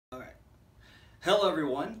Hello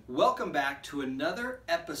everyone, welcome back to another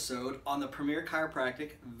episode on the Premier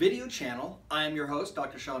Chiropractic video channel. I am your host,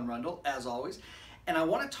 Dr. Sean Rundle, as always, and I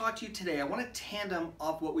want to talk to you today. I want to tandem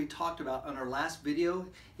off what we talked about on our last video.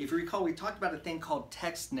 If you recall, we talked about a thing called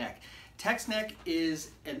text neck. Text neck is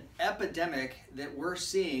an epidemic that we're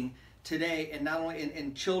seeing today, and not only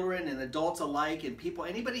in children and adults alike, and people,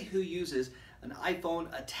 anybody who uses an iPhone,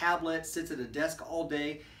 a tablet, sits at a desk all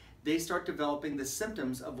day, they start developing the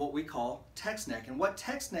symptoms of what we call text neck. And what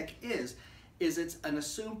text neck is it's an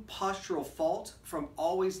assumed postural fault from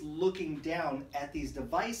always looking down at these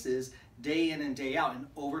devices day in and day out. And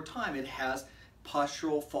over time, it has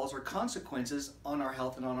postural faults or consequences on our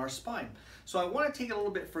health and on our spine. So I want to take it a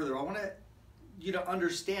little bit further. I want you to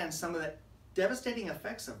understand some of the devastating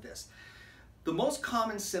effects of this. The most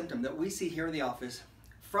common symptom that we see here in the office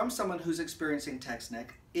from someone who's experiencing text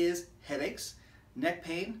neck is headaches, neck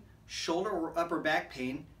pain, shoulder or upper back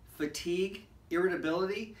pain, fatigue,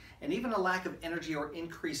 irritability, and even a lack of energy or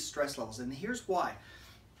increased stress levels. And here's why.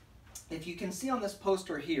 If you can see on this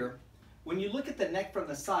poster here, when you look at the neck from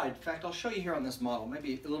the side, in fact, I'll show you here on this model,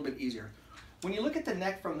 maybe a little bit easier. When you look at the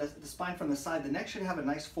neck from the spine from the side, the neck should have a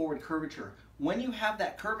nice forward curvature. When you have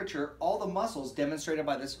that curvature, all the muscles demonstrated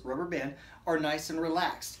by this rubber band are nice and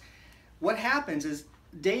relaxed. What happens is,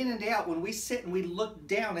 day in and day out, when we sit and we look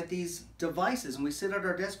down at these devices and we sit at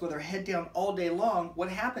our desk with our head down all day long, what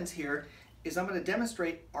happens here is I'm going to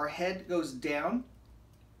demonstrate our head goes down,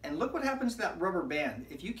 and look what happens to that rubber band.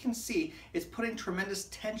 If you can see, it's putting tremendous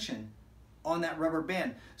tension on that rubber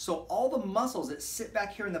band. So all the muscles that sit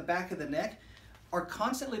back here in the back of the neck are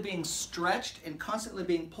constantly being stretched and constantly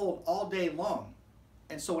being pulled all day long.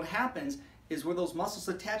 And so what happens is where those muscles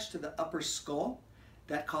attach to the upper skull,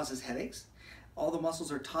 that causes headaches. All the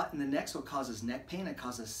muscles are taut in the neck, so it causes neck pain, it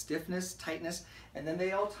causes stiffness, tightness, and then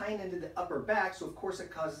they all tie into the upper back, so of course it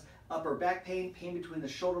causes upper back pain, pain between the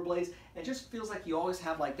shoulder blades. It just feels like you always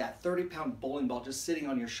have like that 30-pound bowling ball just sitting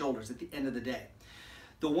on your shoulders at the end of the day.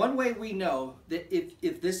 The one way we know that if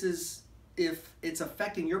it's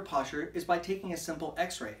affecting your posture is by taking a simple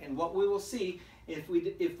x-ray. And what we will see, if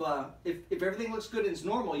everything looks good and it's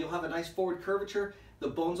normal, you'll have a nice forward curvature, the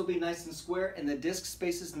bones will be nice and square, and the disc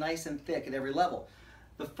space is nice and thick at every level.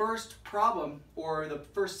 The first problem, or the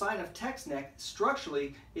first sign of text neck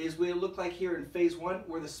structurally, is we look like here in phase 1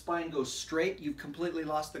 where the spine goes straight. You've completely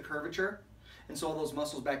lost the curvature, and so all those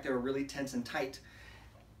muscles back there are really tense and tight.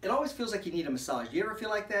 It always feels like you need a massage. Do you ever feel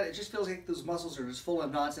like that? It just feels like those muscles are just full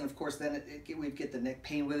of knots, and of course then we get the neck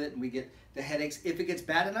pain with it, and we get the headaches. If it gets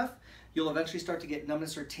bad enough, you'll eventually start to get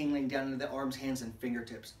numbness or tingling down into the arms, hands, and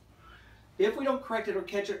fingertips. If we don't correct it or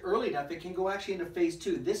catch it early enough, it can go actually into phase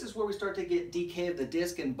 2. This is where we start to get decay of the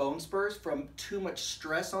disc and bone spurs from too much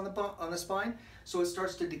stress on the spine. So it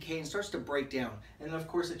starts to decay and starts to break down. And then of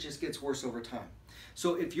course it just gets worse over time.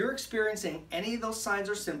 So if you're experiencing any of those signs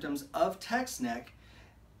or symptoms of text neck,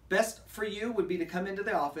 best for you would be to come into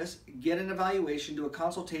the office, get an evaluation, do a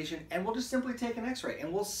consultation, and we'll just simply take an x-ray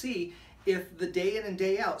and we'll see if the day in and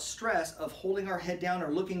day out stress of holding our head down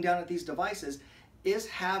or looking down at these devices is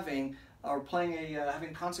having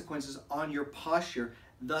consequences on your posture,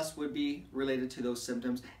 thus would be related to those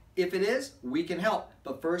symptoms. If it is, we can help,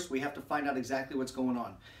 but first we have to find out exactly what's going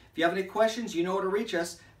on. If you have any questions, you know where to reach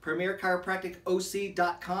us,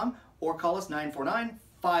 premierchiropracticoc.com, or call us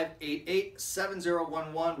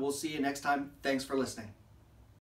 949-588-7011. We'll see you next time. Thanks for listening.